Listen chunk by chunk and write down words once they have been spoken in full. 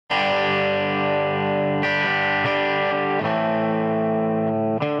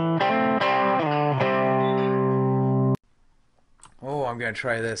gonna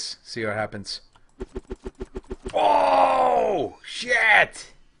try this. See what happens. Oh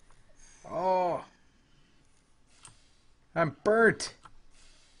shit! Oh, I'm burnt.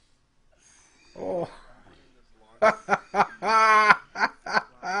 Oh.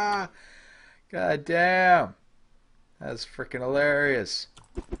 God damn. That's freaking hilarious.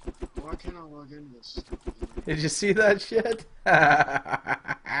 Why can't I log into this? Did you see that shit?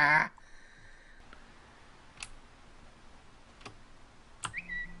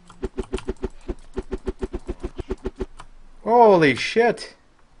 Holy shit.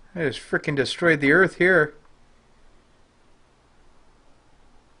 I just freaking destroyed the earth here.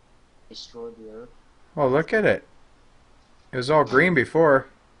 Destroyed the earth? Oh, look at it. It was all green before.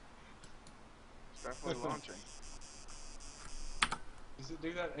 It's definitely launching. Does it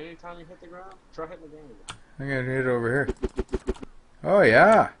do that anytime you hit the ground? Try hitting the ground again. I'm gonna hit it over here. Oh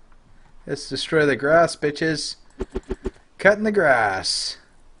yeah. Let's destroy the grass, bitches. Cutting the grass.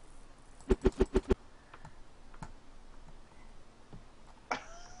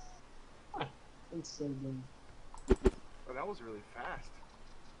 It's so good. Oh, that was really fast.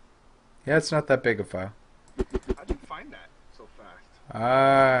 Yeah, it's not that big a file. How'd you find that so fast?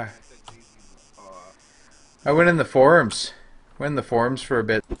 Ah. I said DayZ, I went in the forums. Went in the forums for a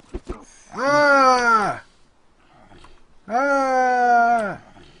bit. Ah! Ah!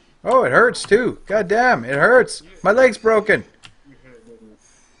 Oh, it hurts too. God damn, it hurts. My leg's broken. You hit it, didn't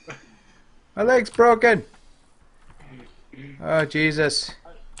you? My leg's broken. Oh, Jesus.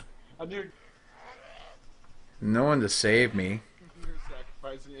 I do. No one to save me. You're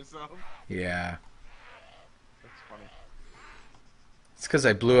sacrificing yourself. Yeah. That's funny. It's because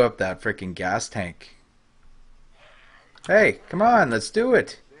I blew up that freaking gas tank. Hey, come on, let's do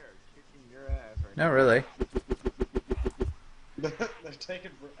it. They're kicking your ass right Not really. They're taking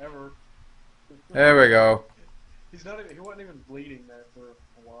forever. There we go. He's not even. He wasn't even bleeding there for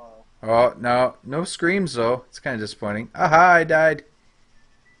a while. Oh, no. No screams, though. It's kind of disappointing. Aha, I died.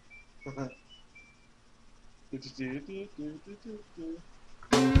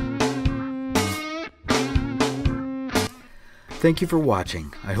 Thank you for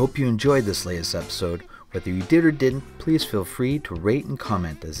watching. I hope you enjoyed this latest episode. Whether you did or didn't, please feel free to rate and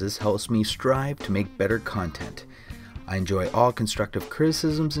comment, as this helps me strive to make better content. I enjoy all constructive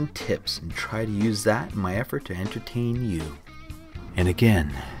criticisms and tips and try to use that in my effort to entertain you. And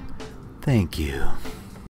again, thank you.